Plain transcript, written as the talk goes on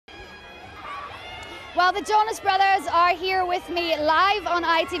Well, the Jonas Brothers are here with me live on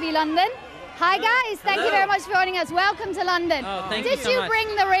ITV London. Hi guys, thank you very much for joining us. Welcome to London. Oh, thank you so much. Did you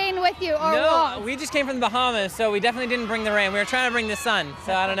bring the rain with you or no, what? we just came from the Bahamas, so we definitely didn't bring the rain. We were trying to bring the sun,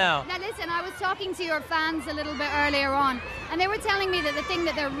 so I don't know. Now listen, I was talking to your fans a little bit earlier on, and they were telling me that the thing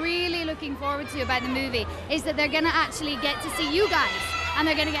that they're really looking forward to about the movie is that they're going to actually get to see you guys, and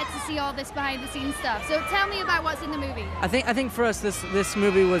they're going to get to see all this behind the scenes stuff. So tell me about what's in the movie. I think for us this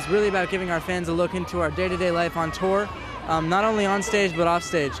movie was really about giving our fans a look into our day-to-day life on tour, not only on stage but off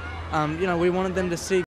stage. You know, we wanted them to see